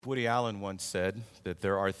Woody Allen once said that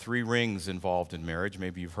there are 3 rings involved in marriage.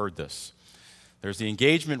 Maybe you've heard this. There's the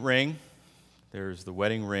engagement ring, there's the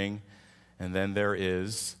wedding ring, and then there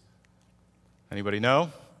is, anybody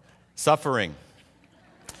know? Suffering.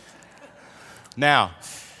 Now,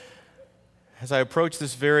 as I approach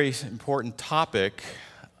this very important topic,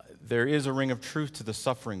 there is a ring of truth to the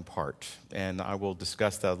suffering part, and I will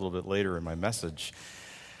discuss that a little bit later in my message.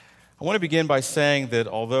 I want to begin by saying that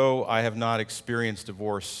although I have not experienced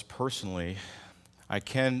divorce personally, I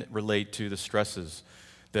can relate to the stresses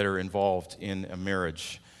that are involved in a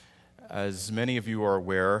marriage. As many of you are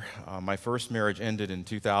aware, my first marriage ended in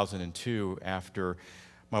 2002 after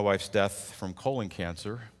my wife's death from colon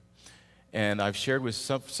cancer. And I've shared with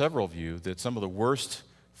several of you that some of the worst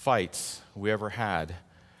fights we ever had,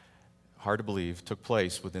 hard to believe, took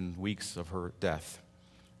place within weeks of her death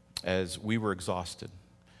as we were exhausted.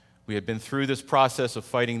 We had been through this process of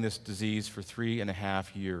fighting this disease for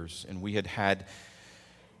 3.5 years, and we had had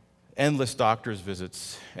endless doctor's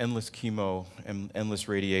visits, endless chemo, and endless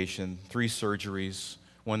radiation, 3 surgeries,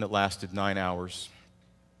 one that lasted 9 hours,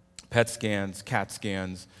 PET scans, CAT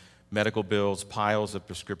scans, medical bills, piles of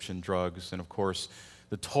prescription drugs, and of course,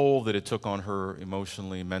 the toll that it took on her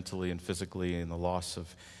emotionally, mentally, and physically, and the loss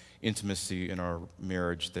of intimacy in our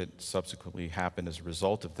marriage that subsequently happened as a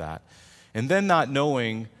result of that. And then not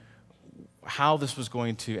knowing how this was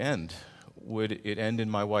going to end. Would it end in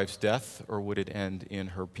my wife's death, or would it end in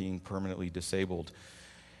her being permanently disabled?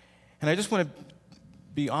 And I just want to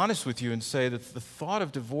be honest with you and say that the thought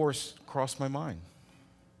of divorce crossed my mind.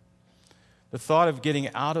 The thought of getting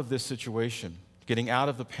out of this situation, getting out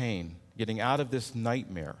of the pain, getting out of this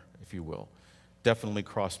nightmare, if you will, definitely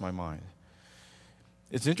crossed my mind.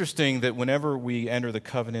 It's interesting that whenever we enter the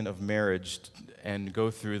covenant of marriage and go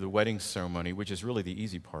through the wedding ceremony, which is really the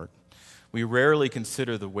easy part, we rarely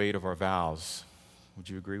consider the weight of our vows. Would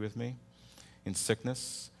you agree with me? In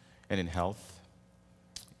sickness and in health,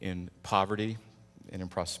 in poverty and in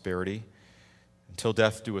prosperity, until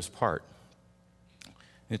death do us part.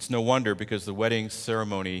 It's no wonder, because the wedding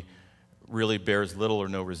ceremony really bears little or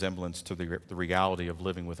no resemblance to the reality of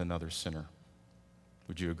living with another sinner.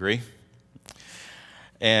 Would you agree?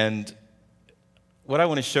 And what I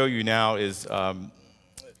want to show you now is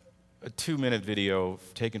a 2-minute video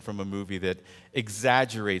taken from a movie that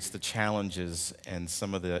exaggerates the challenges and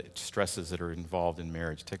some of the stresses that are involved in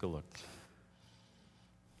marriage. Take a look.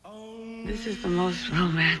 This is the most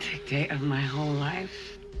romantic day of my whole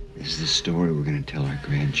life. This is the story we're going to tell our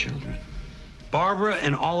grandchildren. Barbara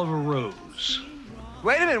and Oliver Rose.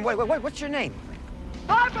 Wait a minute, wait, what's your name?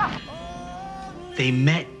 Barbara! They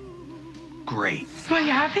met great. Are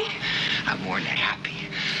you happy? I'm more than happy.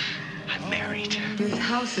 I'm married. This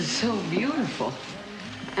house is so beautiful.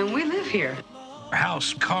 And we live here.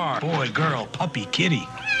 House, car, boy, girl, puppy, kitty.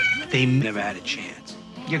 They never had a chance.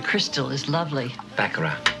 Your crystal is lovely.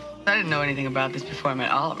 Baccarat. I didn't know anything about this before I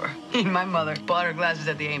met Oliver. My mother bought her glasses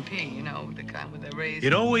at the A&P, you know, the kind with the raised...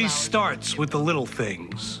 It always starts with the little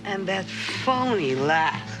things. And that phony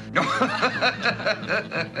laugh.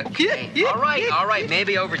 Okay, all right,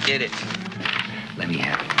 maybe overdid it. Let me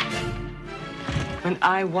have it. When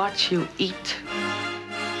I watch you eat,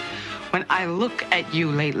 when I look at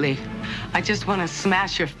you lately, I just want to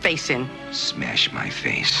smash your face in. Smash my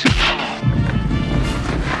face.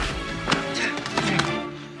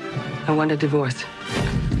 I want a divorce.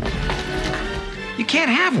 You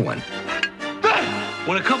can't have one.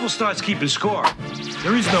 When a couple starts keeping score,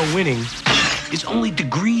 there is no winning. It's only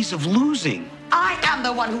degrees of losing. I am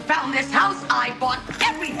the one who found this house. I bought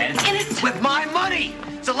everything in it. With my money.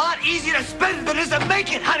 It's a lot easier to spend than it is to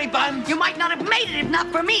make it, honey bun. You might not have made it if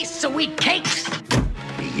not for me, sweet cakes.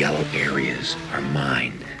 The yellow areas are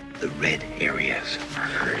mine. The red areas are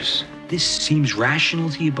hers. This seems rational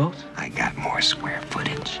to you both? I got more square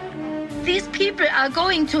footage. These people are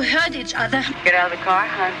going to hurt each other. Get out of the car,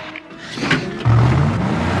 hon.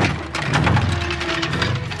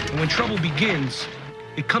 And when trouble begins,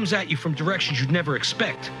 it comes at you from directions you'd never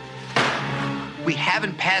expect. We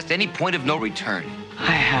haven't passed any point of no return.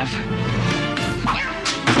 I have.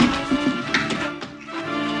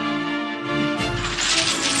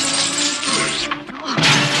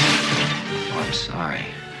 Oh, I'm sorry.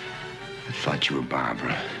 I thought you were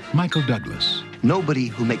Barbara. Michael Douglas. Nobody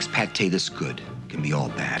who makes pate this good can be all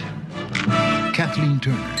bad. Kathleen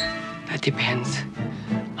Turner. That depends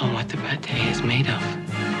on what the pate is made of.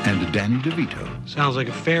 And Danny DeVito. Sounds like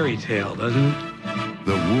a fairy tale, doesn't it?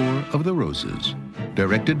 The War of the Roses.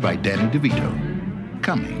 Directed by Danny DeVito.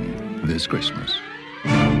 Coming this Christmas.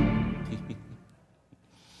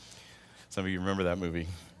 Some of you remember that movie.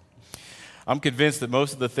 I'm convinced that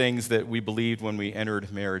most of the things that we believed when we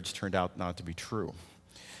entered marriage turned out not to be true.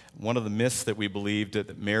 One of the myths that we believed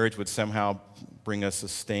that marriage would somehow bring us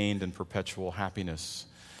sustained and perpetual happiness.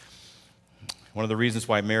 One of the reasons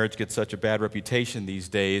why marriage gets such a bad reputation these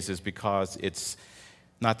days is because it's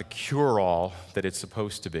not the cure-all that it's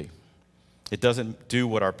supposed to be. It doesn't do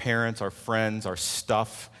what our parents, our friends, our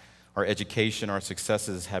stuff, our education, our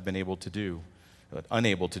successes have been able to do,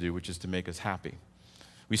 unable to do, which is to make us happy.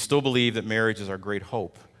 We still believe that marriage is our great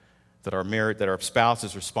hope, that our spouse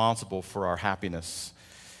is responsible for our happiness.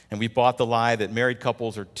 And we bought the lie that married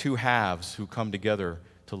couples are two halves who come together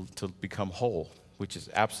to become whole, which is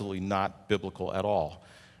absolutely not biblical at all.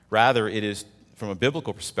 Rather, it is, from a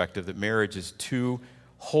biblical perspective, that marriage is two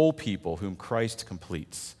whole people whom Christ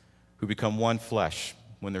completes, who become one flesh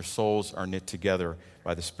when their souls are knit together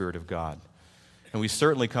by the Spirit of God. And we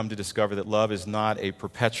certainly come to discover that love is not a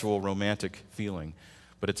perpetual romantic feeling,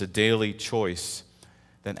 but it's a daily choice,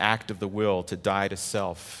 an act of the will to die to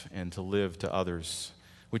self and to live to others,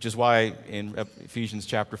 which is why in Ephesians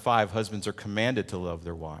chapter 5, husbands are commanded to love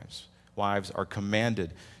their wives. Wives are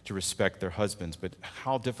commanded to respect their husbands, but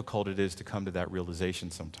how difficult it is to come to that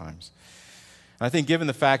realization sometimes. And I think given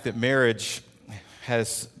the fact that marriage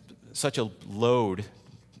has such a load,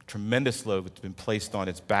 tremendous load that's been placed on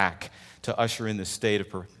its back to usher in this state of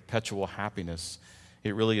perpetual happiness,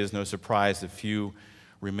 it really is no surprise that few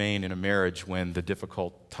remain in a marriage when the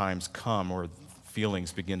difficult times come or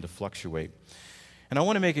feelings begin to fluctuate. And I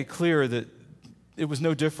want to make it clear that it was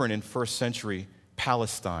no different in first century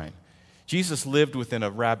Palestine. Jesus lived within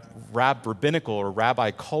a rabbinical or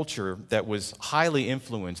rabbi culture that was highly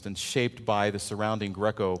influenced and shaped by the surrounding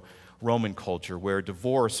Greco-Roman culture, where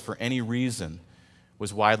divorce for any reason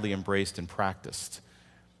was widely embraced and practiced.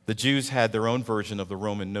 The Jews had their own version of the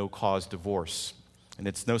Roman no-cause divorce. And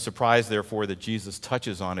it's no surprise, therefore, that Jesus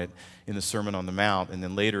touches on it in the Sermon on the Mount, and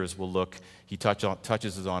then later, as we'll look, he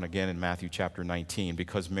touches it on again in Matthew chapter 19,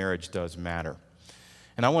 because marriage does matter.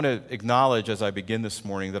 And I want to acknowledge as I begin this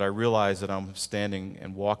morning that I realize that I'm standing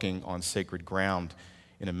and walking on sacred ground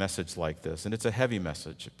in a message like this. And it's a heavy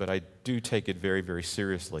message, but I do take it very, very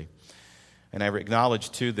seriously. And I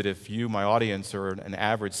acknowledge, too, that if you, my audience, are an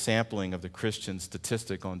average sampling of the Christian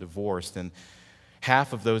statistic on divorce, then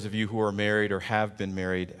half of those of you who are married or have been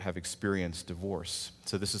married have experienced divorce.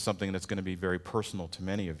 So this is something that's going to be very personal to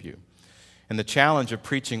many of you. And the challenge of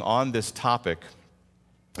preaching on this topic,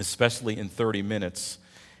 especially in 30 minutes,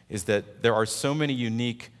 is that there are so many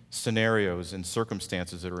unique scenarios and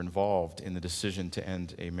circumstances that are involved in the decision to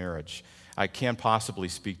end a marriage. I can't possibly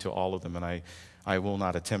speak to all of them, and I will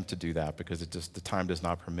not attempt to do that because the time does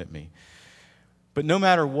not permit me. But no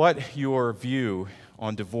matter what your view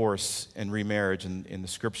on divorce and remarriage in the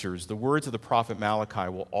Scriptures, the words of the prophet Malachi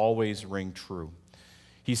will always ring true.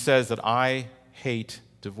 He says that I hate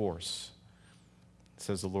divorce,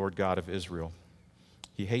 says the Lord God of Israel.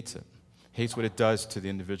 He hates it. Hates what it does to the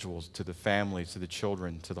individuals, to the families, to the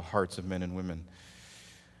children, to the hearts of men and women.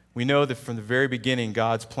 We know that from the very beginning,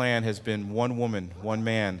 God's plan has been one woman, one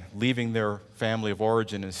man, leaving their family of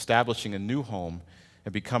origin and establishing a new home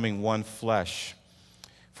and becoming one flesh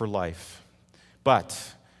for life.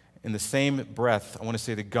 But in the same breath, I want to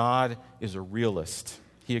say that God is a realist.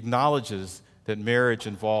 He acknowledges that marriage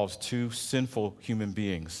involves two sinful human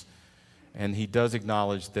beings. And he does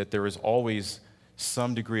acknowledge that there is always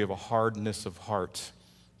some degree of a hardness of heart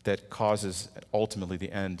that causes ultimately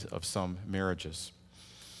the end of some marriages.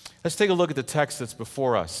 Let's take a look at the text that's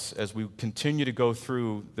before us as we continue to go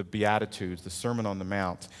through the Beatitudes, the Sermon on the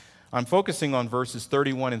Mount. I'm focusing on verses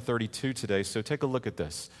 31 and 32 today, so take a look at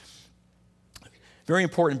this. Very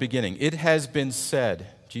important beginning. It has been said,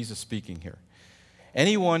 Jesus speaking here,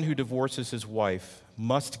 anyone who divorces his wife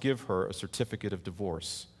must give her a certificate of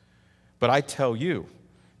divorce. But I tell you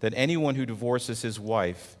that anyone who divorces his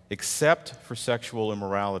wife, except for sexual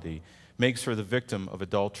immorality, makes her the victim of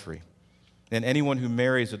adultery. And anyone who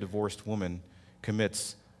marries a divorced woman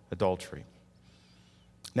commits adultery.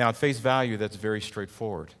 Now, at face value, that's very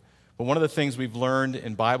straightforward. But one of the things we've learned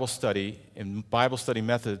in Bible study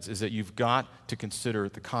methods, is that you've got to consider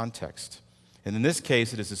the context. And in this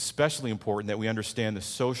case, it is especially important that we understand the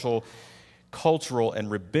social, cultural, and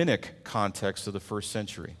rabbinic context of the first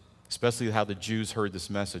century, especially how the Jews heard this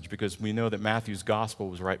message, because we know that Matthew's gospel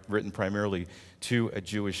was written primarily to a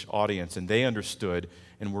Jewish audience, and they understood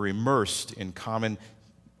and were immersed in common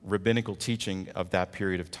rabbinical teaching of that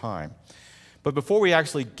period of time. But before we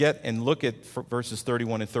actually get and look at verses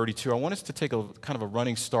 31 and 32, I want us to take a kind of a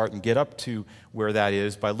running start and get up to where that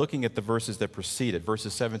is by looking at the verses that precede it,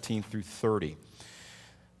 verses 17 through 30.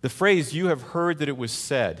 The phrase, "you have heard that it was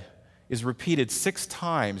said," is repeated 6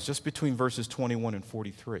 times just between verses 21 and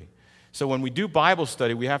 43. So when we do Bible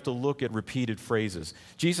study, we have to look at repeated phrases.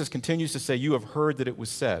 Jesus continues to say, "You have heard that it was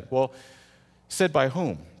said." Well, said by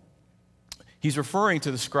whom? He's referring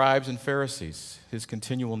to the scribes and Pharisees, his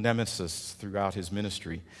continual nemesis throughout his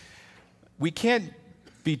ministry. We can't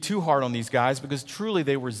be too hard on these guys because truly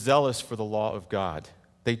they were zealous for the law of God.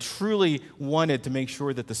 They truly wanted to make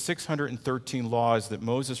sure that the 613 laws that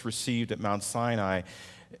Moses received at Mount Sinai,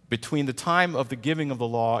 between the time of the giving of the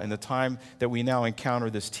law and the time that we now encounter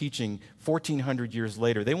this teaching 1,400 years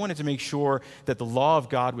later, they wanted to make sure that the law of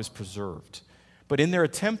God was preserved. But in their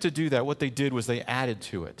attempt to do that, what they did was they added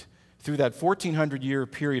to it. Through that 1,400-year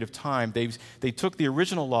period of time, they took the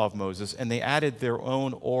original law of Moses and they added their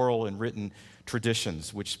own oral and written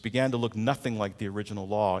traditions, which began to look nothing like the original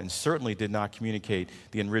law and certainly did not communicate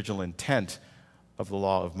the original intent of the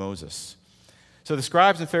law of Moses. So the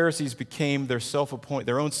scribes and Pharisees became their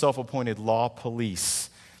own self-appointed law police,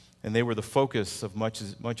 and they were the focus of much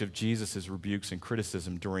of Jesus' rebukes and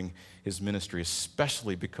criticism during his ministry,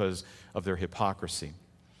 especially because of their hypocrisy.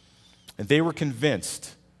 And they were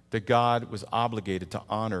convinced that God was obligated to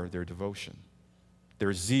honor their devotion,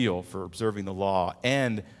 their zeal for observing the law,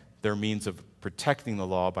 and their means of protecting the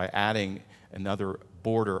law by adding another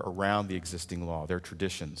border around the existing law, their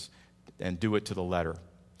traditions, and do it to the letter.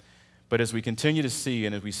 But as we continue to see,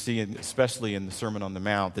 and as we see especially in the Sermon on the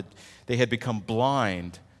Mount, that they had become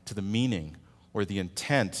blind to the meaning or the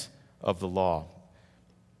intent of the law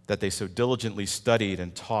that they so diligently studied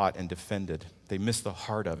and taught and defended. They missed the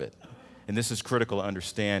heart of it. And this is critical to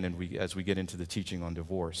understand as we get into the teaching on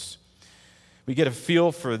divorce. We get a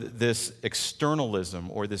feel for this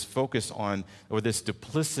externalism or this focus on, or this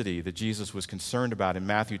duplicity that Jesus was concerned about in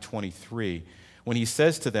Matthew 23 when he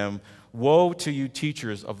says to them, "Woe to you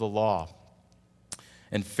teachers of the law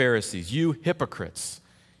and Pharisees, you hypocrites!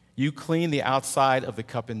 You clean the outside of the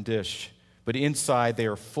cup and dish, but inside they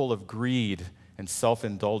are full of greed and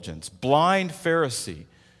self-indulgence. Blind Pharisee,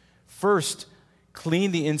 first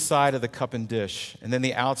clean the inside of the cup and dish, and then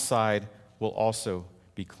the outside will also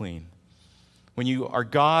be clean." When you are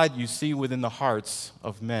God, you see within the hearts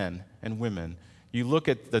of men and women. You look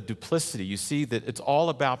at the duplicity. You see that it's all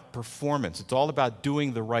about performance. It's all about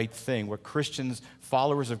doing the right thing, what Christians,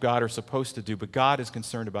 followers of God, are supposed to do. But God is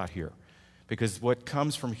concerned about here, because what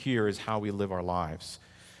comes from here is how we live our lives.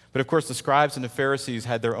 But of course, the scribes and the Pharisees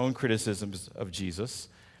had their own criticisms of Jesus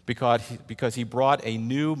because he brought a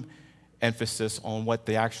new emphasis on what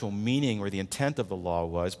the actual meaning or the intent of the law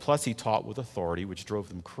was. Plus, he taught with authority, which drove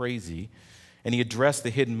them crazy. And he addressed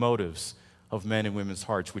the hidden motives of men and women's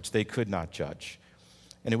hearts, which they could not judge.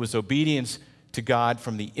 And it was obedience to God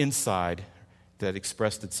from the inside that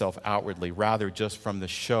expressed itself outwardly, rather just from the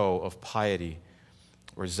show of piety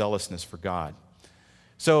or zealousness for God.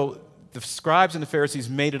 So the scribes and the Pharisees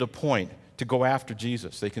made it a point to go after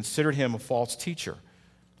Jesus. They considered him a false teacher,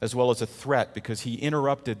 as well as a threat, because he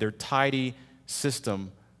interrupted their tidy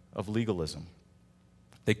system of legalism.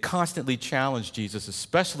 They constantly challenged Jesus,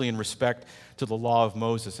 especially in respect to the law of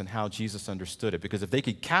Moses and how Jesus understood it. Because if they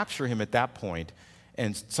could capture him at that point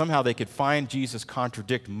and somehow they could find Jesus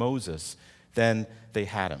contradict Moses, then they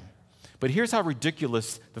had him. But here's how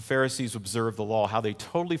ridiculous the Pharisees observed the law, how they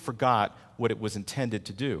totally forgot what it was intended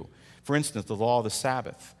to do. For instance, the law of the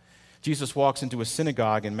Sabbath. Jesus walks into a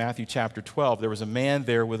synagogue in Matthew chapter 12. There was a man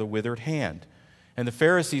there with a withered hand. And the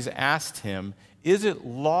Pharisees asked him, "Is it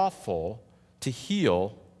lawful to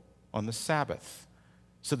heal on the Sabbath?"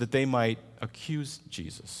 so that they might accuse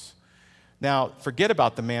Jesus. Now, forget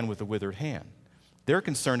about the man with the withered hand. They're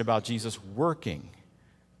concerned about Jesus working,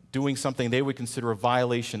 doing something they would consider a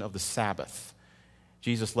violation of the Sabbath.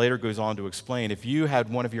 Jesus later goes on to explain, if you had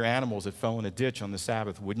one of your animals that fell in a ditch on the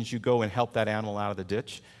Sabbath, wouldn't you go and help that animal out of the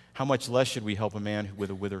ditch? How much less should we help a man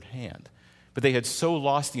with a withered hand? But they had so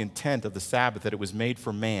lost the intent of the Sabbath, that it was made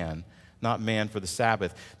for man, not man for the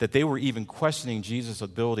Sabbath, that they were even questioning Jesus'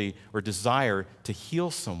 ability or desire to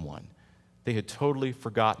heal someone. They had totally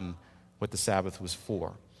forgotten what the Sabbath was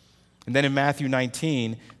for. And then in Matthew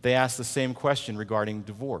 19, they asked the same question regarding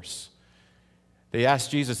divorce. They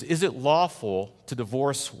asked Jesus, is it lawful to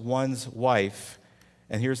divorce one's wife,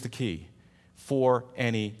 and here's the key, for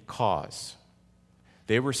any cause?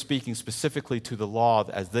 They were speaking specifically to the law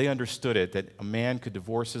as they understood it, that a man could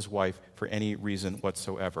divorce his wife for any reason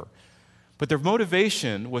whatsoever. But their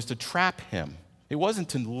motivation was to trap him. It wasn't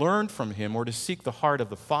to learn from him or to seek the heart of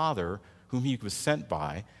the Father whom he was sent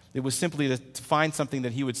by. It was simply to find something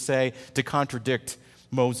that he would say to contradict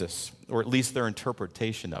Moses, or at least their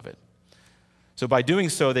interpretation of it. So by doing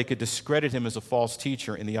so, they could discredit him as a false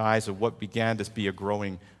teacher in the eyes of what began to be a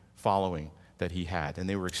growing following that he had, and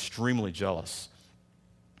they were extremely jealous.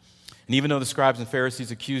 And even though the scribes and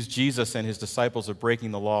Pharisees accused Jesus and his disciples of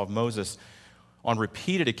breaking the law of Moses on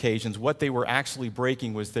repeated occasions, what they were actually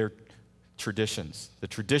breaking was their traditions, the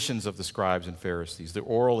traditions of the scribes and Pharisees, the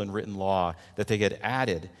oral and written law that they had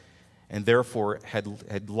added and therefore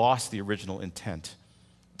had lost the original intent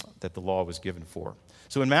that the law was given for.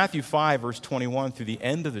 So in Matthew 5, verse 21 through the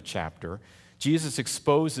end of the chapter, Jesus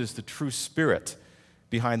exposes the true spirit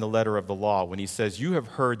behind the letter of the law when he says, "You have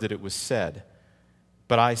heard that it was said,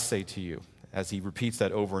 but I say to you," as he repeats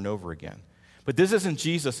that over and over again. But this isn't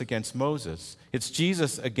Jesus against Moses. It's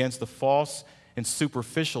Jesus against the false and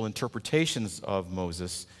superficial interpretations of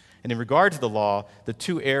Moses. And in regard to the law, the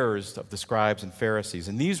two errors of the scribes and Pharisees.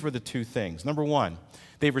 And these were the two things. Number one,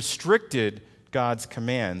 they restricted God's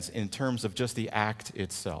commands in terms of just the act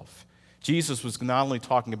itself. Jesus was not only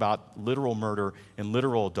talking about literal murder and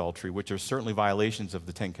literal adultery, which are certainly violations of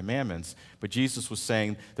the Ten Commandments, but Jesus was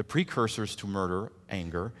saying the precursors to murder,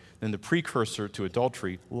 anger, and the precursor to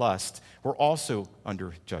adultery, lust, were also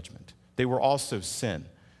under judgment. They were also sin.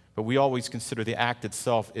 But we always consider the act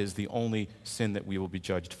itself is the only sin that we will be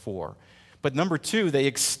judged for. But number two, they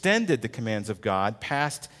extended the commands of God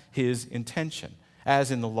past his intention,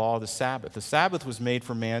 as in the law of the Sabbath. The Sabbath was made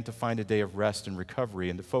for man to find a day of rest and recovery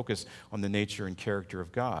and to focus on the nature and character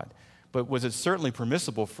of God. But was it certainly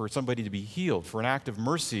permissible for somebody to be healed, for an act of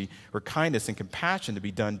mercy or kindness and compassion to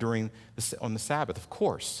be done on the Sabbath? Of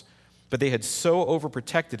course. But they had so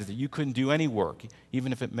overprotected it that you couldn't do any work,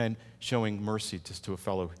 even if it meant showing mercy just to a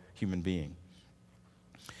fellow human being.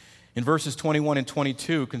 In verses 21 and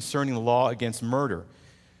 22, concerning the law against murder,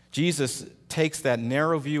 Jesus takes that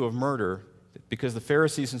narrow view of murder because the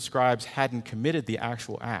Pharisees and scribes hadn't committed the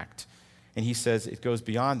actual act. And he says it goes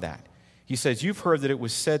beyond that. He says, "You've heard that it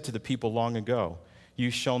was said to the people long ago,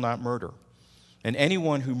 'You shall not murder.' And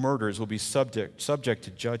anyone who murders will be subject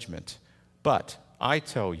to judgment. But I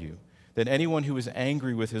tell you that anyone who is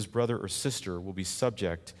angry with his brother or sister will be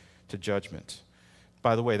subject to judgment."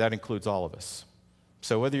 By the way, that includes all of us.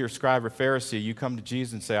 So whether you're a scribe or Pharisee, you come to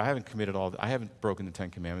Jesus and say, I haven't broken the Ten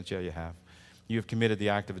Commandments. Yeah, you have. You have committed the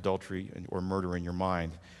act of adultery or murder in your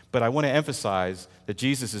mind. But I want to emphasize that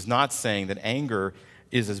Jesus is not saying that anger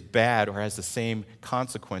is as bad or has the same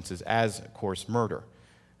consequences as, of course, murder.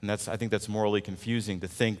 And I think that's morally confusing to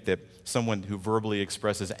think that someone who verbally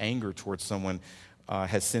expresses anger towards someone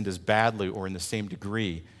has sinned as badly or in the same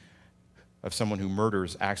degree of someone who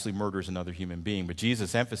actually murders another human being. But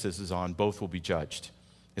Jesus' emphasis is on both will be judged.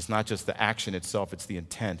 It's not just the action itself, it's the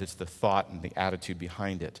intent, it's the thought and the attitude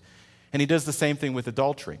behind it. And he does the same thing with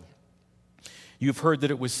adultery. You've heard that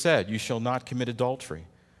it was said, 'You shall not commit adultery.'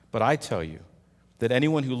 But I tell you that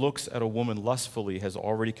anyone who looks at a woman lustfully has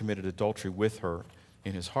already committed adultery with her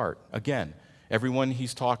in his heart." Again, everyone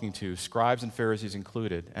he's talking to, scribes and Pharisees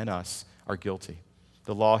included, and us, are guilty.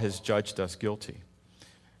 The law has judged us guilty.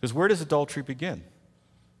 Because where does adultery begin?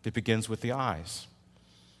 It begins with the eyes.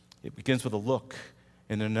 It begins with a look,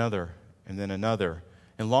 and another, and then another.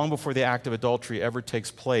 And long before the act of adultery ever takes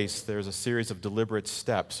place, there's a series of deliberate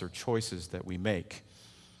steps or choices that we make.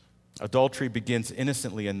 Adultery begins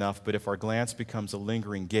innocently enough, but if our glance becomes a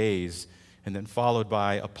lingering gaze and then followed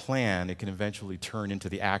by a plan, it can eventually turn into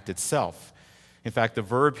the act itself. In fact, the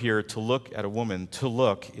verb here, to look at a woman, to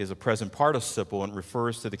look, is a present participle and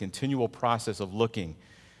refers to the continual process of looking.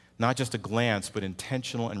 Not just a glance, but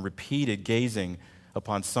intentional and repeated gazing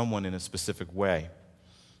upon someone in a specific way.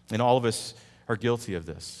 And all of us are guilty of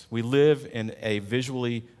this. We live in a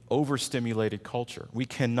visually overstimulated culture. We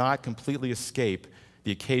cannot completely escape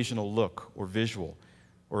the occasional look or visual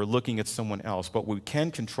or looking at someone else, but we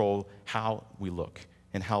can control how we look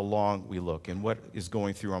and how long we look and what is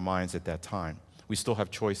going through our minds at that time. We still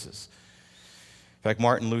have choices. In fact,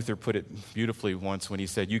 Martin Luther put it beautifully once when he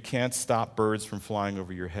said, "You can't stop birds from flying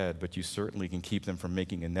over your head, but you certainly can keep them from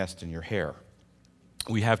making a nest in your hair."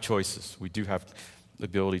 We have choices. We do have the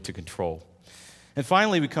ability to control. And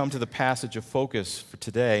finally, we come to the passage of focus for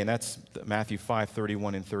today, and that's Matthew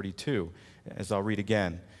 5:31 and 32, as I'll read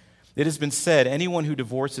again. "It has been said, anyone who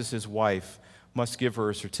divorces his wife must give her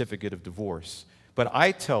a certificate of divorce. But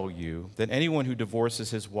I tell you that anyone who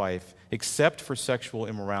divorces his wife, except for sexual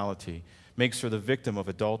immorality, makes her the victim of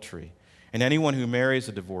adultery. And anyone who marries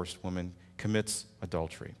a divorced woman commits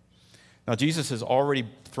adultery." Now, Jesus has already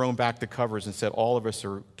thrown back the covers and said all of us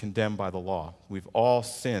are condemned by the law. We've all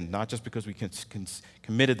sinned, not just because we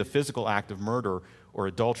committed the physical act of murder or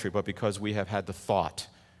adultery, but because we have had the thought,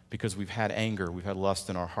 because we've had anger, we've had lust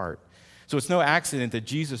in our heart. So it's no accident that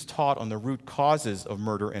Jesus taught on the root causes of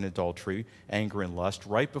murder and adultery, anger and lust,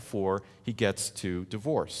 right before he gets to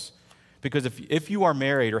divorce. Because if you are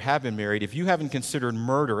married or have been married, if you haven't considered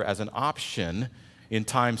murder as an option in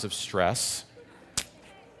times of stress,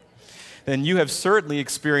 then you have certainly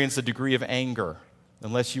experienced a degree of anger,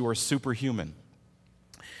 unless you are superhuman,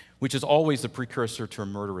 which is always the precursor to a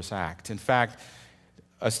murderous act. In fact,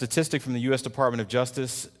 a statistic from the U.S. Department of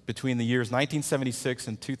Justice between the years 1976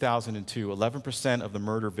 and 2002, 11% of the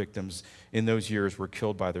murder victims in those years were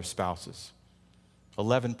killed by their spouses.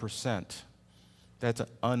 11%. That's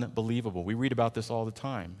unbelievable. We read about this all the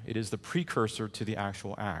time. It is the precursor to the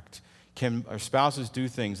actual act. Can our spouses do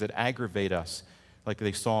things that aggravate us, like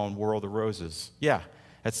they saw in War of the Roses? Yeah,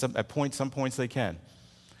 some points they can.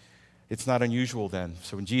 It's not unusual then.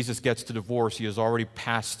 So when Jesus gets to divorce, he has already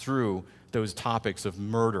passed through those topics of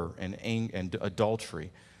murder and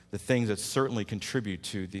adultery, the things that certainly contribute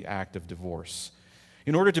to the act of divorce.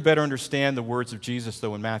 In order to better understand the words of Jesus,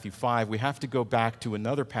 though, in Matthew 5, we have to go back to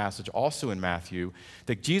another passage also in Matthew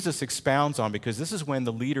that Jesus expounds on, because this is when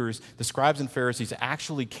the leaders, the scribes and Pharisees,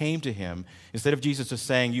 actually came to him. Instead of Jesus just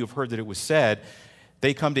saying, "You have heard that it was said,"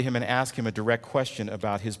 they come to him and ask him a direct question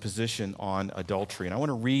about his position on adultery. And I want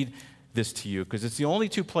to read this to you because it's the only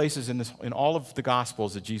two places in all of the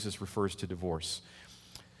Gospels that Jesus refers to divorce.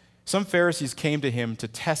 Some Pharisees came to him to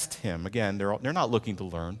test him. Again, they're not looking to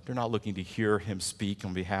learn. They're not looking to hear him speak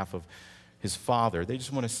on behalf of his Father. They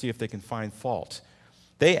just want to see if they can find fault.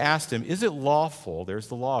 They asked him, "Is it lawful," there's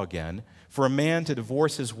the law again, "for a man to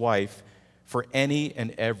divorce his wife for any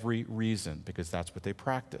and every reason?" Because that's what they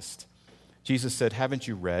practiced. Jesus said, "Haven't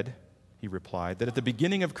you read," he replied, "that at the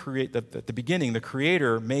beginning, the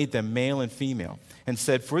Creator made them male and female, and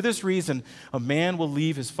said, 'For this reason, a man will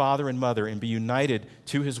leave his father and mother and be united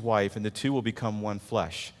to his wife, and the two will become one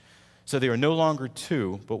flesh.' So they are no longer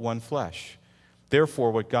two, but one flesh.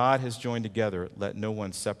 Therefore, what God has joined together, let no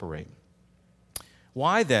one separate."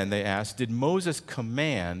 Why then, they asked, did Moses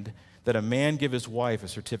command that a man give his wife a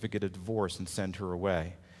certificate of divorce and send her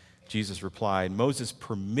away? Jesus replied, "Moses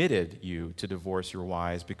permitted you to divorce your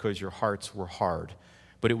wives because your hearts were hard,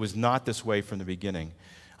 but it was not this way from the beginning.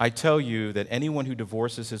 I tell you that anyone who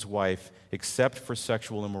divorces his wife except for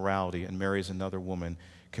sexual immorality and marries another woman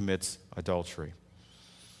commits adultery."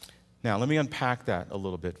 Now, let me unpack that a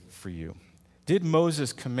little bit for you. Did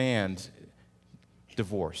Moses command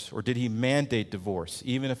divorce, or did he mandate divorce,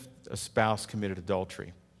 even if a spouse committed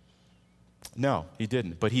adultery? No, he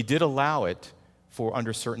didn't, but he did allow it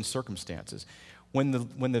under certain circumstances. When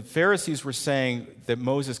the Pharisees were saying that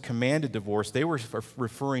Moses commanded divorce, they were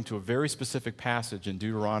referring to a very specific passage in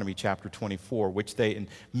Deuteronomy chapter 24, which they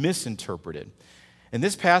misinterpreted. And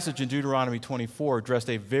this passage in Deuteronomy 24 addressed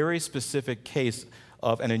a very specific case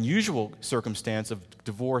of an unusual circumstance of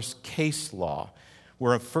divorce case law,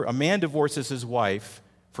 where a man divorces his wife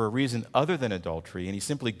for a reason other than adultery, and he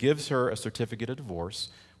simply gives her a certificate of divorce,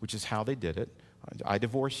 which is how they did it. "I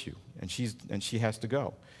divorce you," and she has to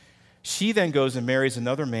go. She then goes and marries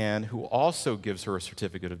another man who also gives her a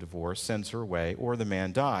certificate of divorce, sends her away, or the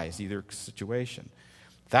man dies, either situation.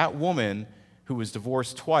 That woman who was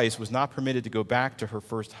divorced twice was not permitted to go back to her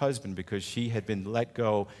first husband because she had been let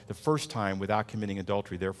go the first time without committing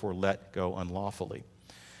adultery, therefore let go unlawfully.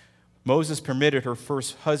 Moses permitted her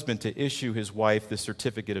first husband to issue his wife the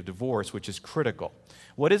certificate of divorce, which is critical.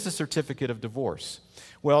 What is a certificate of divorce?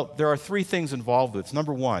 Well, there are three things involved with this.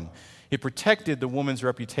 Number one, it protected the woman's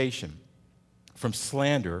reputation from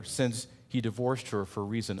slander since he divorced her for a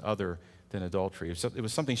reason other than adultery. It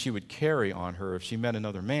was something she would carry on her if she met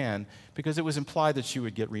another man, because it was implied that she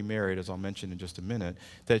would get remarried, as I'll mention in just a minute,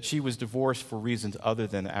 that she was divorced for reasons other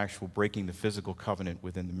than actual breaking the physical covenant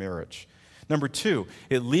within the marriage. Number two,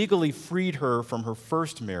 it legally freed her from her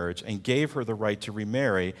first marriage and gave her the right to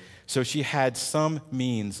remarry, so she had some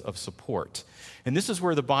means of support. And this is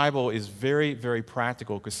where the Bible is very, very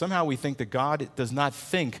practical, because somehow we think that God does not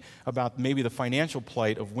think about maybe the financial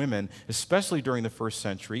plight of women, especially during the first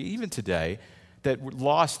century, even today, that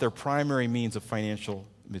lost their primary means of financial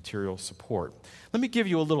material support. Let me give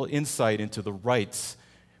you a little insight into the rights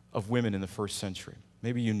of women in the first century.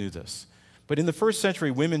 Maybe you knew this. But in the first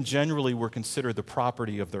century, women generally were considered the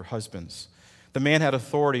property of their husbands. The man had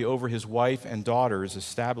authority over his wife and daughters,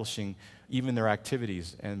 establishing even their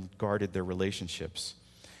activities and guarded their relationships.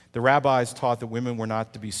 The rabbis taught that women were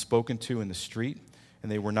not to be spoken to in the street,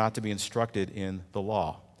 and they were not to be instructed in the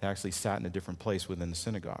law. They actually sat in a different place within the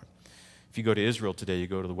synagogue. If you go to Israel today, you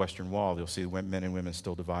go to the Western Wall, you'll see men and women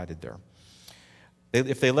still divided there.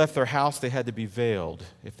 If they left their house, they had to be veiled.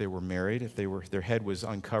 If they were married, if their head was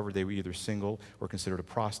uncovered, they were either single or considered a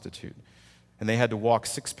prostitute. And they had to walk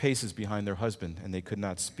 6 paces behind their husband, and they could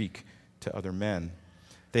not speak to other men.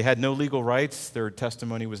 They had no legal rights. Their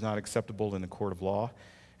testimony was not acceptable in the court of law.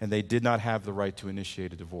 and they did not have the right to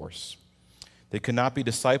initiate a divorce. They could not be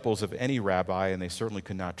disciples of any rabbi, and they certainly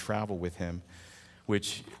could not travel with him,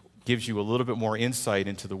 which gives you a little bit more insight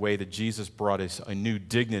into the way that Jesus brought us a new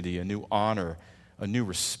dignity, a new honor, a new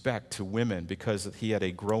respect to women because he had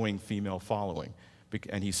a growing female following.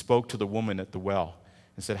 And he spoke to the woman at the well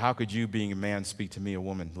and said, "How could you, being a man, speak to me, a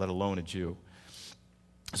woman, let alone a Jew?"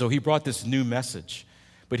 So he brought this new message.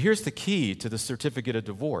 But here's the key to the certificate of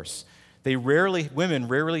divorce. Women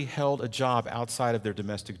rarely held a job outside of their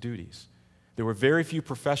domestic duties. There were very few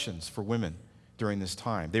professions for women during this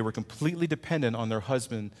time. They were completely dependent on their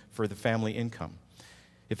husband for the family income.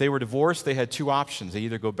 If they were divorced, they had two options. They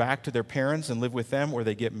either go back to their parents and live with them, or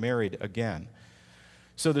they get married again.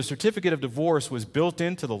 So the certificate of divorce was built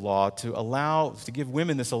into the law to give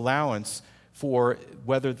women this allowance for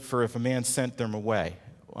if a man sent them away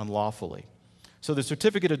unlawfully. So the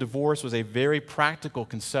certificate of divorce was a very practical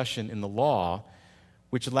concession in the law,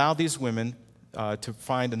 which allowed these women to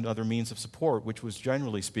find another means of support, which was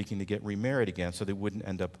generally speaking to get remarried again so they wouldn't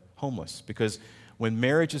end up homeless. Because when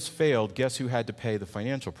marriages failed, guess who had to pay the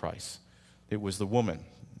financial price? It was the woman.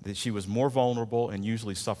 She was more vulnerable and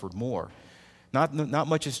usually suffered more. Not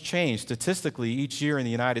much has changed. Statistically, each year in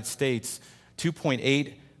the United States,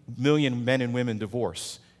 2.8 million men and women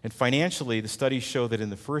divorce. And financially, the studies show that in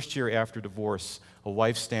the first year after divorce, a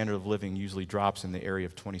wife's standard of living usually drops in the area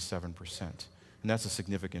of 27%. And that's a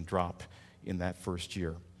significant drop in that first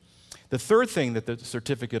year. The third thing that the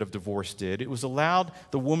certificate of divorce did, it was allowed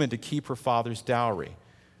the woman to keep her father's dowry.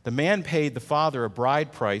 The man paid the father a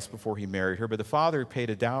bride price before he married her, but the father paid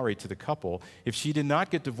a dowry to the couple. If she did not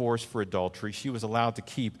get divorced for adultery, she was allowed to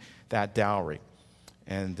keep that dowry.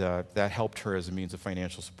 And that helped her as a means of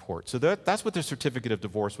financial support. So that's what the certificate of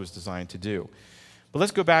divorce was designed to do. But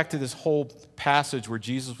let's go back to this whole passage where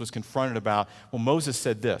Jesus was confronted about, Moses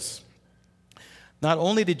said this. Not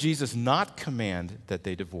only did Jesus not command that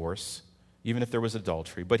they divorce, even if there was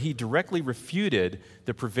adultery, but he directly refuted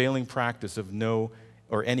the prevailing practice of no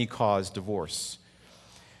or any cause divorce.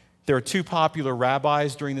 There are two popular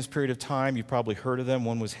rabbis during this period of time. You've probably heard of them.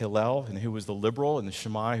 One was Hillel, and who was the liberal, and the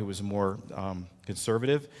Shammai, who was more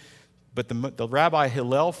conservative. But the Rabbi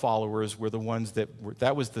Hillel followers were the ones that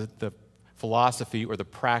was the philosophy or the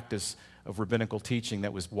practice of rabbinical teaching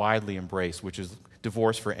that was widely embraced, which is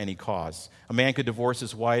divorce for any cause. A man could divorce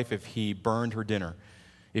his wife if he burned her dinner,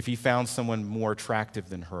 if he found someone more attractive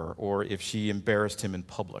than her, or if she embarrassed him in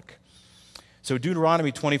public. So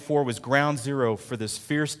Deuteronomy 24 was ground zero for this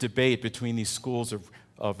fierce debate between these schools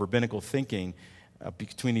of rabbinical thinking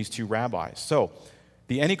between these two rabbis. So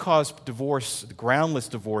the any cause divorce, the groundless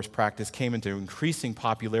divorce practice came into increasing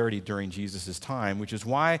popularity during Jesus' time, which is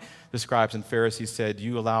why the scribes and Pharisees said,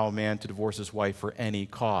 you allow a man to divorce his wife for any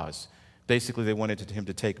cause. Basically, they wanted him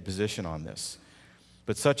to take a position on this.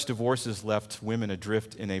 But such divorces left women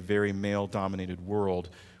adrift in a very male-dominated world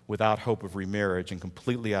without hope of remarriage and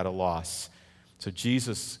completely at a loss. So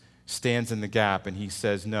Jesus stands in the gap and he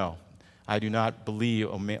says, no, I do not believe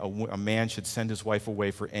a man should send his wife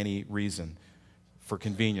away for any reason. For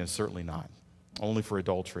convenience, certainly not. Only for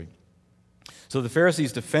adultery. So the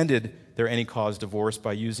Pharisees defended their any cause divorce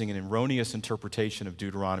by using an erroneous interpretation of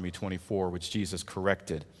Deuteronomy 24, which Jesus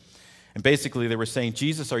corrected. And basically they were saying,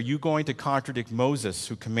 Jesus, are you going to contradict Moses,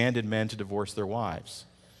 who commanded men to divorce their wives?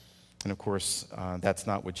 And of course, that's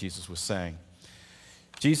not what Jesus was saying.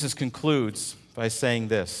 Jesus concludes by saying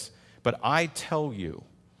this, but I tell you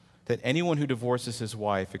that anyone who divorces his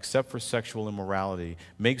wife except for sexual immorality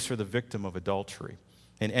makes her the victim of adultery.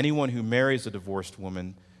 And anyone who marries a divorced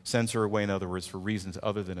woman, sends her away, in other words, for reasons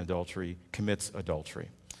other than adultery, commits adultery.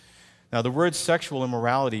 Now, the word sexual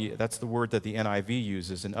immorality, that's the word that the NIV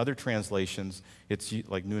uses. In other translations, it's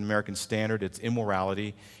like New American Standard, it's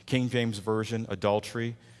immorality. King James Version,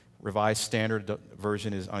 adultery. Revised Standard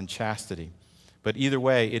Version is unchastity. But either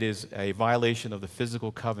way, it is a violation of the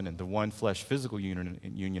physical covenant, the one flesh physical union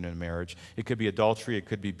in a marriage. It could be adultery, it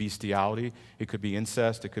could be bestiality, it could be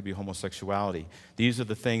incest, it could be homosexuality. These are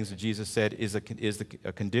the things that Jesus said is a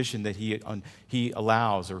condition that he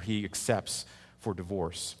allows or he accepts for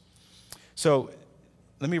divorce. So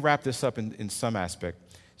let me wrap this up in some aspect.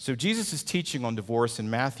 So Jesus' teaching on divorce in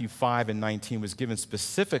Matthew 5 and 19 was given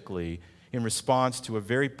specifically in response to a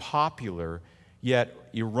very popular yet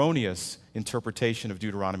erroneous interpretation of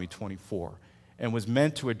Deuteronomy 24, and was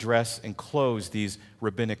meant to address and close these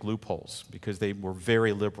rabbinic loopholes because they were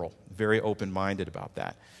very liberal, very open-minded about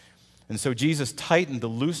that. And so Jesus tightened the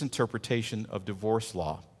loose interpretation of divorce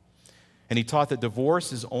law, and he taught that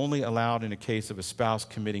divorce is only allowed in a case of a spouse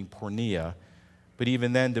committing porneia, but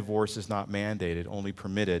even then divorce is not mandated, only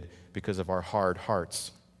permitted because of our hard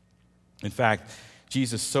hearts. In fact,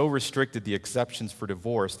 Jesus so restricted the exceptions for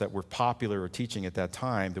divorce that were popular or teaching at that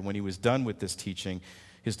time that when he was done with this teaching,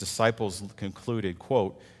 his disciples concluded,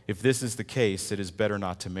 quote, "If this is the case, it is better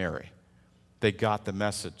not to marry." They got the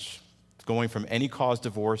message. Going from any cause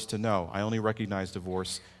divorce to no, I only recognize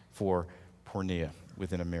divorce for porneia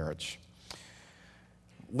within a marriage.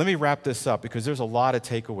 Let me wrap this up because there's a lot of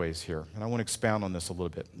takeaways here, and I want to expound on this a little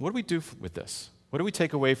bit. What do we do with this? What do we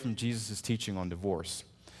take away from Jesus' teaching on divorce?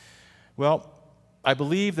 Well, I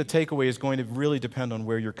believe the takeaway is going to really depend on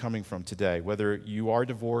where you're coming from today, whether you are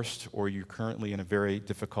divorced or you're currently in a very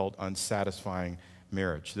difficult, unsatisfying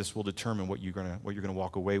marriage. This will determine what you're going to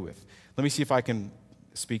walk away with. Let me see if I can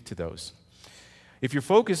speak to those. If your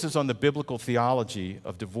focus is on the biblical theology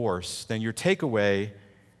of divorce, then your takeaway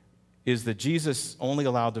is that Jesus only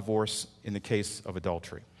allowed divorce in the case of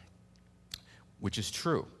adultery, which is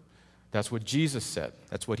true. That's what Jesus said.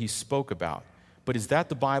 That's what he spoke about. But is that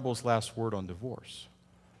the Bible's last word on divorce?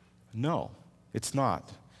 No, it's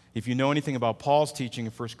not. If you know anything about Paul's teaching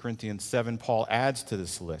in 1 Corinthians 7, Paul adds to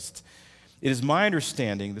this list. It is my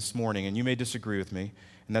understanding this morning, and you may disagree with me,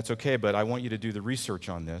 and that's okay, but I want you to do the research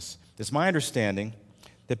on this. It's my understanding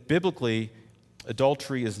that biblically,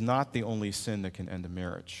 adultery is not the only sin that can end a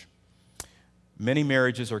marriage. Many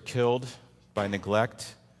marriages are killed by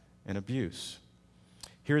neglect and abuse.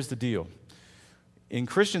 Here's the deal. In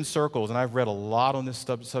Christian circles, and I've read a lot on this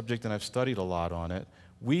subject and I've studied a lot on it,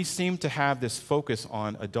 we seem to have this focus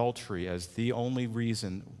on adultery as the only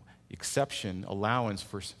reason, exception, allowance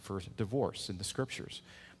for divorce in the Scriptures.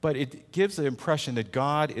 But it gives the impression that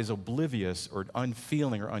God is oblivious or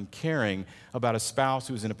unfeeling or uncaring about a spouse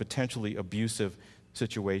who is in a potentially abusive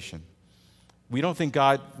situation. We don't think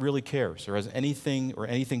God really cares or has anything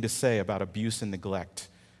to say about abuse and neglect,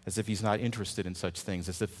 as if he's not interested in such things,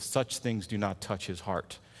 as if such things do not touch his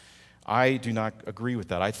heart. I do not agree with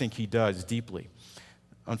that. I think he does deeply.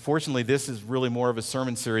 Unfortunately, this is really more of a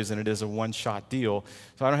sermon series than it is a one-shot deal,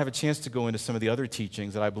 so I don't have a chance to go into some of the other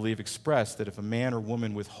teachings that I believe express that if a man or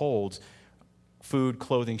woman withholds food,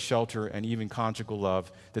 clothing, shelter, and even conjugal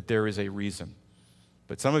love, that there is a reason.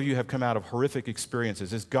 But some of you have come out of horrific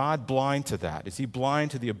experiences. Is God blind to that? Is he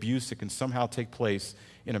blind to the abuse that can somehow take place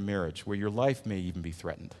in a marriage where your life may even be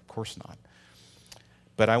threatened? Of course not.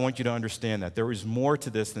 But I want you to understand that there is more to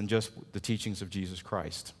this than just the teachings of Jesus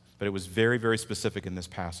Christ. But it was very, very specific in this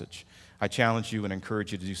passage. I challenge you and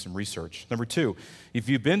encourage you to do some research. Number two, if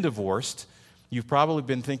you've been divorced, you've probably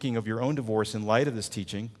been thinking of your own divorce in light of this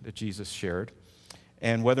teaching that Jesus shared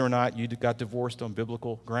and whether or not you got divorced on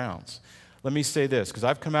biblical grounds. Let me say this, because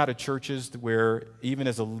I've come out of churches where even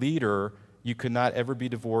as a leader, you could not ever be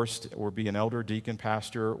divorced or be an elder, deacon,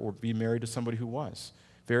 pastor, or be married to somebody who was.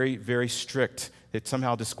 Very, very strict. It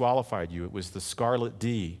somehow disqualified you. It was the scarlet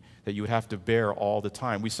D that you would have to bear all the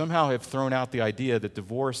time. We somehow have thrown out the idea that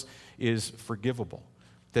divorce is forgivable,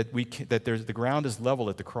 that the ground is level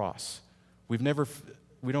at the cross. I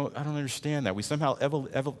don't understand that. We somehow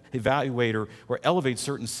evaluate or elevate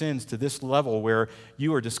certain sins to this level where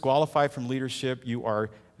you are disqualified from leadership, you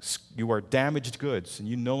are damaged goods, and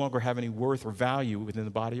you no longer have any worth or value within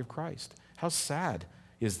the body of Christ. How sad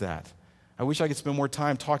is that? I wish I could spend more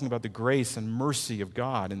time talking about the grace and mercy of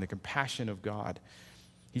God and the compassion of God.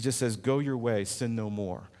 He just says, go your way, sin no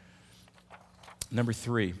more. Number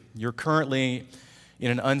three, you're currently in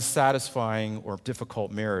an unsatisfying or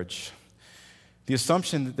difficult marriage. The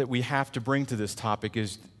assumption that we have to bring to this topic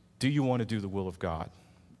is, do you want to do the will of God?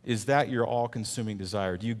 Is that your all-consuming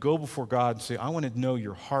desire? Do you go before God and say, I want to know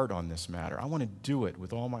your heart on this matter. I want to do it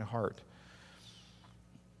with all my heart.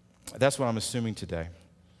 That's what I'm assuming today.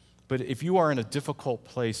 But if you are in a difficult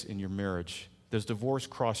place in your marriage, does divorce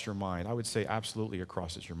cross your mind? I would say absolutely it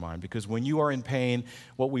crosses your mind, because when you are in pain,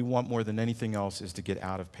 what we want more than anything else is to get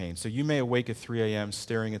out of pain. So you may awake at 3 a.m.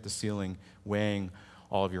 staring at the ceiling, weighing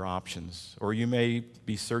all of your options. Or you may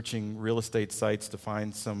be searching real estate sites to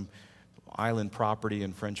find some island property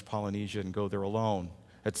in French Polynesia and go there alone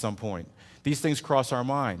at some point. These things cross our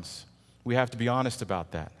minds. We have to be honest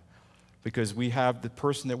about that, because we have the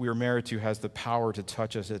person that we are married to has the power to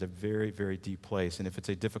touch us at a very, very deep place. And if it's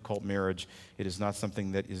a difficult marriage, it is not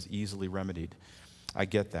something that is easily remedied. I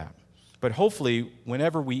get that. But hopefully,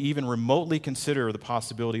 whenever we even remotely consider the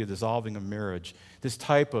possibility of dissolving a marriage, this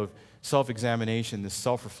type of self-examination, this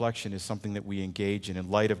self-reflection is something that we engage in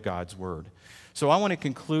light of God's Word. So I want to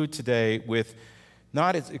conclude today with,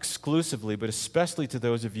 not as exclusively, but especially to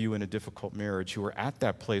those of you in a difficult marriage who are at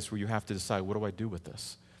that place where you have to decide, what do I do with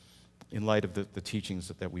this? In light of the teachings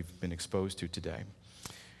that we've been exposed to today.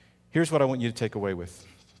 Here's what I want you to take away with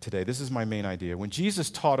today. This is my main idea. When Jesus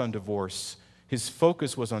taught on divorce, His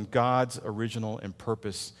focus was on God's original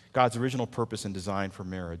purpose and design for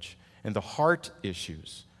marriage, and the heart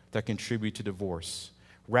issues that contribute to divorce,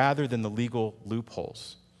 rather than the legal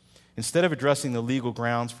loopholes. Instead of addressing the legal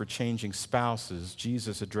grounds for changing spouses,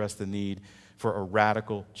 Jesus addressed the need for a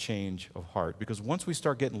radical change of heart. Because once we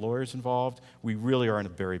start getting lawyers involved, we really are in a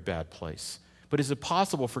very bad place. But is it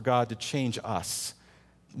possible for God to change us,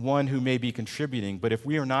 one who may be contributing, but if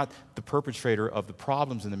we are not the perpetrator of the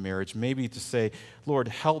problems in the marriage, maybe to say, Lord,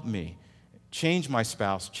 help me, change my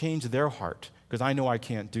spouse, change their heart, because I know I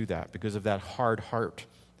can't do that because of that hard heart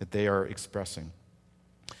that they are expressing.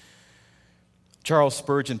 Charles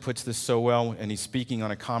Spurgeon puts this so well, and he's speaking on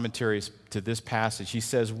a commentary to this passage. He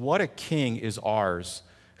says, "What a king is ours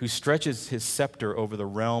who stretches his scepter over the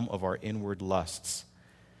realm of our inward lusts."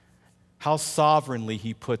 How sovereignly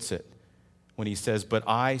he puts it when he says, "But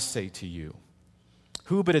I say to you."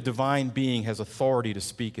 Who but a divine being has authority to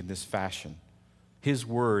speak in this fashion? His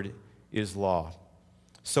word is law.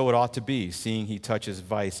 So it ought to be, seeing he touches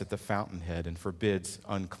vice at the fountainhead and forbids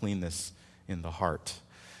uncleanness in the heart.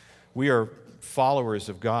 We are followers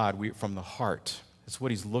of God from the heart. That's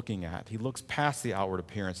what he's looking at. He looks past the outward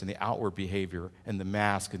appearance and the outward behavior and the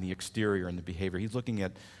mask and the exterior and the behavior. He's looking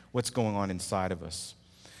at what's going on inside of us.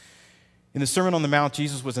 In the Sermon on the Mount,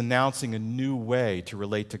 Jesus was announcing a new way to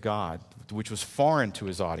relate to God, which was foreign to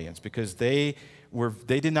his audience because they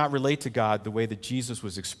did not relate to God the way that Jesus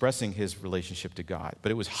was expressing his relationship to God,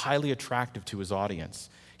 but it was highly attractive to his audience.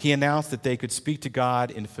 He announced that they could speak to God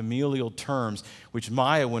in familial terms, which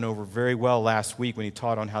Maya went over very well last week when he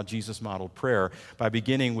taught on how Jesus modeled prayer by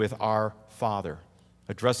beginning with our Father,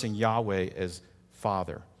 addressing Yahweh as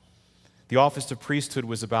Father. The office of priesthood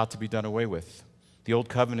was about to be done away with. The old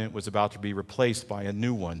covenant was about to be replaced by a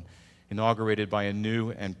new one, inaugurated by a new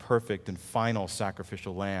and perfect and final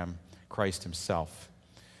sacrificial lamb, Christ himself.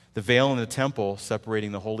 The veil in the temple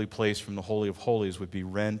separating the holy place from the Holy of Holies would be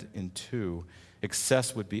rent in two.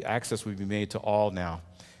 Access would be made to all now,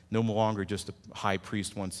 no longer just a high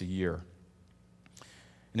priest once a year.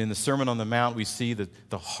 And in the Sermon on the Mount, we see that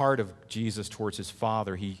the heart of Jesus towards his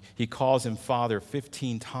Father. He calls him Father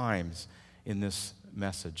 15 times in this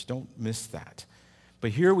message. Don't miss that. But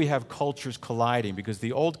here we have cultures colliding because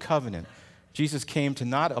the old covenant, Jesus came to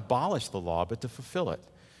not abolish the law, but to fulfill it.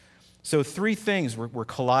 So three things were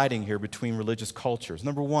colliding here between religious cultures.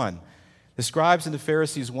 Number one, the scribes and the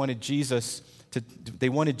Pharisees wanted Jesus'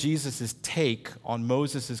 take on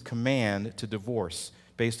Moses' command to divorce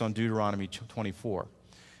based on Deuteronomy 24.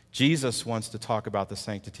 Jesus wants to talk about the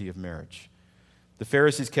sanctity of marriage. The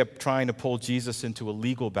Pharisees kept trying to pull Jesus into a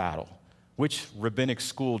legal battle. Which rabbinic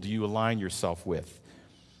school do you align yourself with?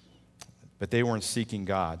 But they weren't seeking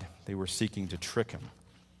God. They were seeking to trick him.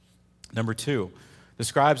 Number two, the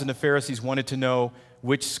scribes and the Pharisees wanted to know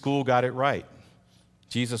which school got it right.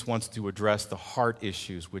 Jesus wants to address the heart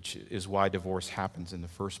issues, which is why divorce happens in the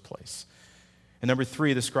first place. And number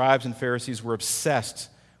three, the scribes and Pharisees were obsessed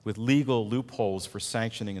with legal loopholes for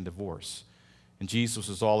sanctioning a divorce. And Jesus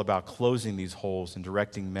was all about closing these holes and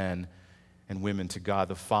directing men and women to God,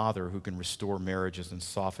 the Father, who can restore marriages and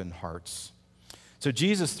soften hearts. So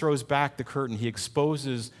Jesus throws back the curtain. He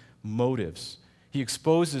exposes motives. He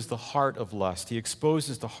exposes the heart of lust. He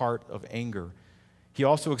exposes the heart of anger. He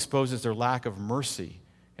also exposes their lack of mercy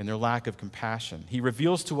and their lack of compassion. He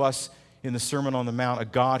reveals to us in the Sermon on the Mount a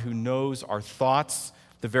God who knows our thoughts,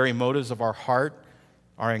 the very motives of our heart,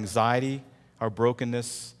 our anxiety, our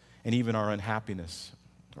brokenness, and even our unhappiness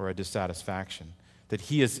or our dissatisfaction. That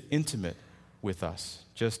he is intimate with us,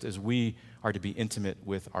 just as we are to be intimate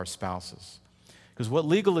with our spouses. Because what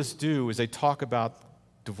legalists do is they talk about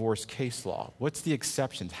divorce case law. What's the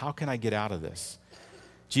exceptions? How can I get out of this?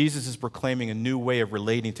 Jesus is proclaiming a new way of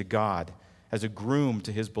relating to God as a groom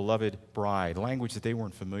to his beloved bride, language that they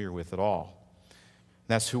weren't familiar with at all. And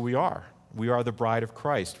that's who we are. We are the bride of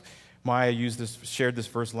Christ. Maya shared this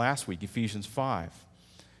verse last week, Ephesians 5.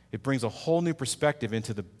 It brings a whole new perspective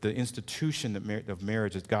into the institution of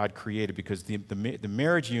marriage that God created, because the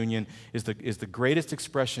marriage union is the greatest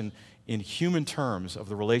expression in human terms of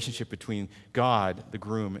the relationship between God, the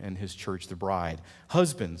groom, and his church, the bride.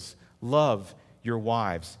 Husbands, love your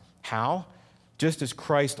wives. How? Just as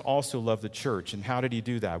Christ also loved the church. And how did he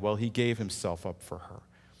do that? Well, he gave himself up for her.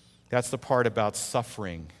 That's the part about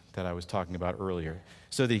suffering that I was talking about earlier.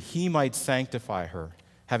 So that he might sanctify her,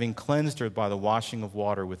 having cleansed her by the washing of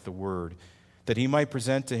water with the word, that he might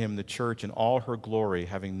present to him the church in all her glory,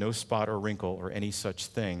 having no spot or wrinkle or any such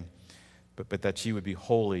thing, but that she would be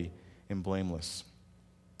holy and blameless.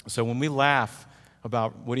 So when we laugh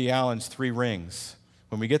about Woody Allen's 3 rings,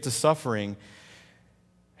 when we get to suffering,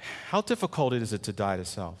 how difficult is it to die to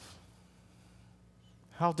self?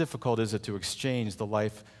 How difficult is it to exchange the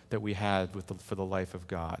life that we had for the life of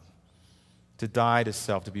God? To die to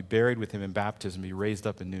self, to be buried with him in baptism, be raised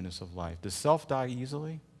up in newness of life. Does self die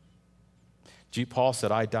easily? Paul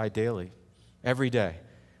said, I die daily. Every day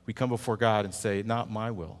we come before God and say, not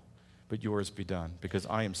my will, but yours be done, because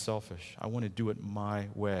I am selfish. I want to do it my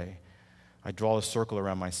way. I draw a circle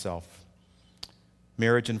around myself.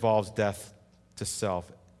 Marriage involves death to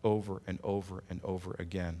self over and over and over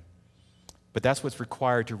again. But that's what's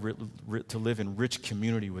required to live in rich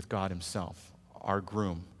community with God himself, our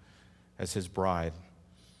groom, as his bride.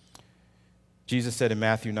 Jesus said in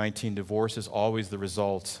Matthew 19, divorce is always the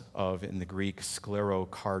result of, in the Greek,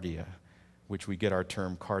 sclerocardia, which we get our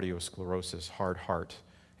term cardiosclerosis, hard heart.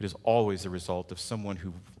 It is always the result of someone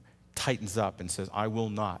who tightens up and says, I will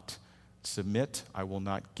not submit, I will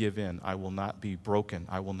not give in, I will not be broken,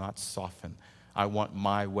 I will not soften, I want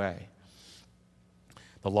my way.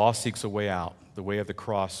 The law seeks a way out. The way of the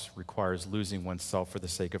cross requires losing oneself for the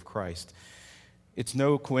sake of Christ. It's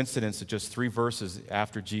no coincidence that just 3 verses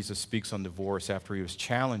after Jesus speaks on divorce, after he was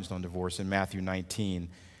challenged on divorce in Matthew 19,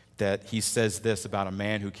 that he says this about a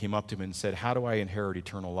man who came up to him and said, how do I inherit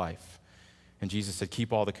eternal life? And Jesus said,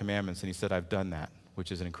 keep all the commandments. And he said, I've done that,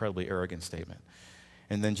 which is an incredibly arrogant statement.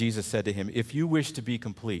 And then Jesus said to him, if you wish to be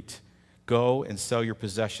complete, go and sell your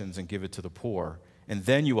possessions and give it to the poor, and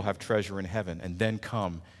then you will have treasure in heaven, and then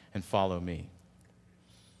come and follow me.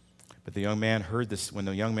 But the young man heard this. When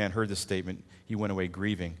the young man heard this statement, he went away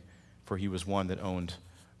grieving, for he was one that owned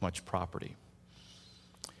much property.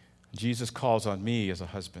 Jesus calls on me as a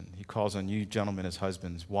husband. He calls on you, gentlemen, as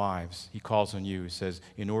husbands, wives. He calls on you. He says,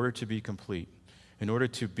 in order to be complete, in order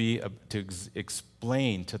to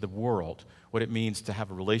explain to the world what it means to have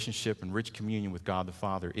a relationship and rich communion with God the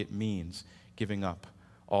Father, it means giving up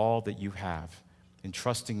all that you have,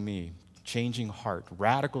 entrusting me, changing heart,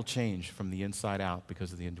 radical change from the inside out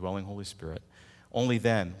because of the indwelling Holy Spirit. Only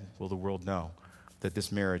then will the world know that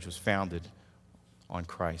this marriage was founded on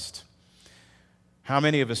Christ. How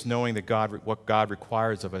many of us, knowing that what God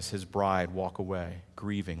requires of us, his bride, walk away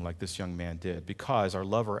grieving like this young man did because our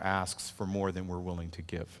lover asks for more than we're willing to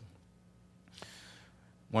give?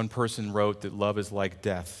 One person wrote that love is like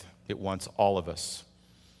death. It wants all of us.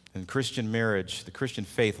 And Christian marriage, the Christian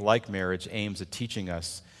faith, like marriage, aims at teaching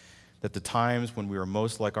us that the times when we are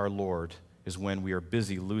most like our Lord is when we are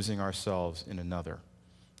busy losing ourselves in another.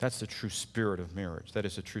 That's the true spirit of marriage. That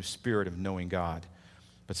is the true spirit of knowing God.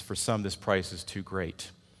 But for some, this price is too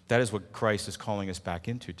great. That is what Christ is calling us back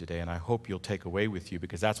into today, and I hope you'll take away with you,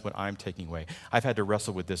 because that's what I'm taking away. I've had to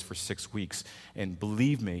wrestle with this for 6 weeks, and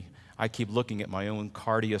believe me, I keep looking at my own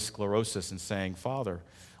cardiosclerosis and saying, Father,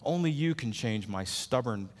 only you can change my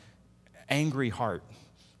stubborn, angry heart.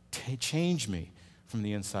 Change me from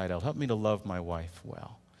the inside out. Help me to love my wife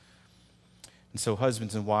well. And so,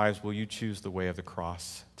 husbands and wives, will you choose the way of the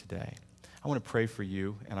cross today? I want to pray for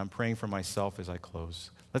you, and I'm praying for myself as I close.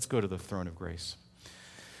 Let's go to the throne of grace.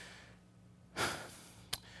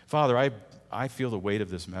 Father, I feel the weight of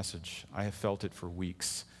this message. I have felt it for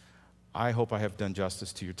weeks. I hope I have done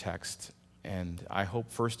justice to your text, and I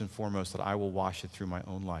hope first and foremost that I will wash it through my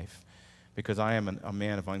own life, because I am a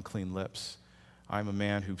man of unclean lips. I'm a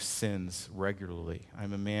man who sins regularly.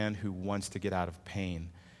 I'm a man who wants to get out of pain,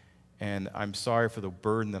 and I'm sorry for the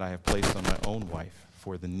burden that I have placed on my own wife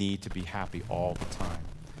for the need to be happy all the time.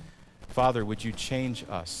 Father, would you change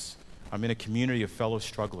us? I'm in a community of fellow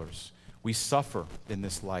strugglers. We suffer in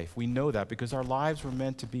this life. We know that because our lives were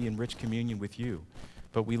meant to be in rich communion with you.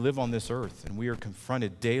 But we live on this earth, and we are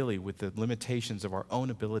confronted daily with the limitations of our own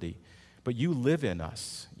ability. But you live in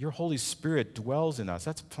us. Your Holy Spirit dwells in us.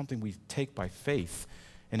 That's something we take by faith.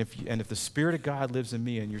 And if the Spirit of God lives in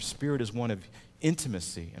me, and your spirit is one of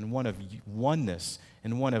intimacy and one of oneness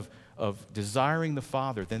and one of desiring the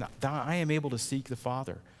Father, then I am able to seek the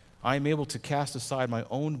Father. I am able to cast aside my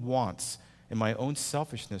own wants and my own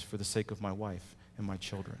selfishness for the sake of my wife and my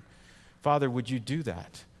children. Father, would you do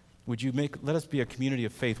that? Would you let us be a community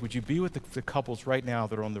of faith? Would you be with the couples right now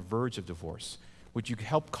that are on the verge of divorce? Would you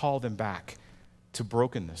help call them back to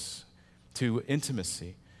brokenness, to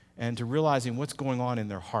intimacy, and to realizing what's going on in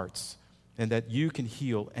their hearts, and that you can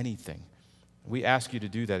heal anything? We ask you to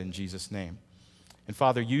do that in Jesus' name. And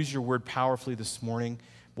Father, use your word powerfully this morning.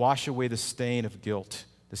 Wash away the stain of guilt,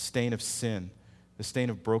 the stain of sin, the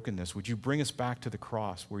stain of brokenness. Would you bring us back to the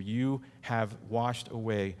cross where you have washed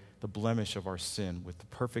away the blemish of our sin with the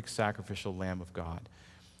perfect sacrificial Lamb of God?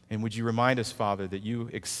 And would you remind us, Father, that you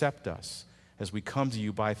accept us as we come to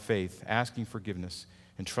you by faith, asking forgiveness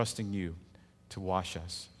and trusting you to wash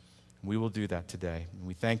us. We will do that today. And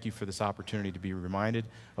we thank you for this opportunity to be reminded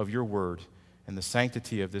of your word and the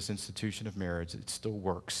sanctity of this institution of marriage, it still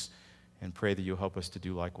works. And pray that you'll help us to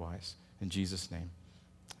do likewise. In Jesus' name,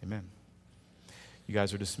 amen. You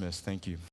guys are dismissed. Thank you.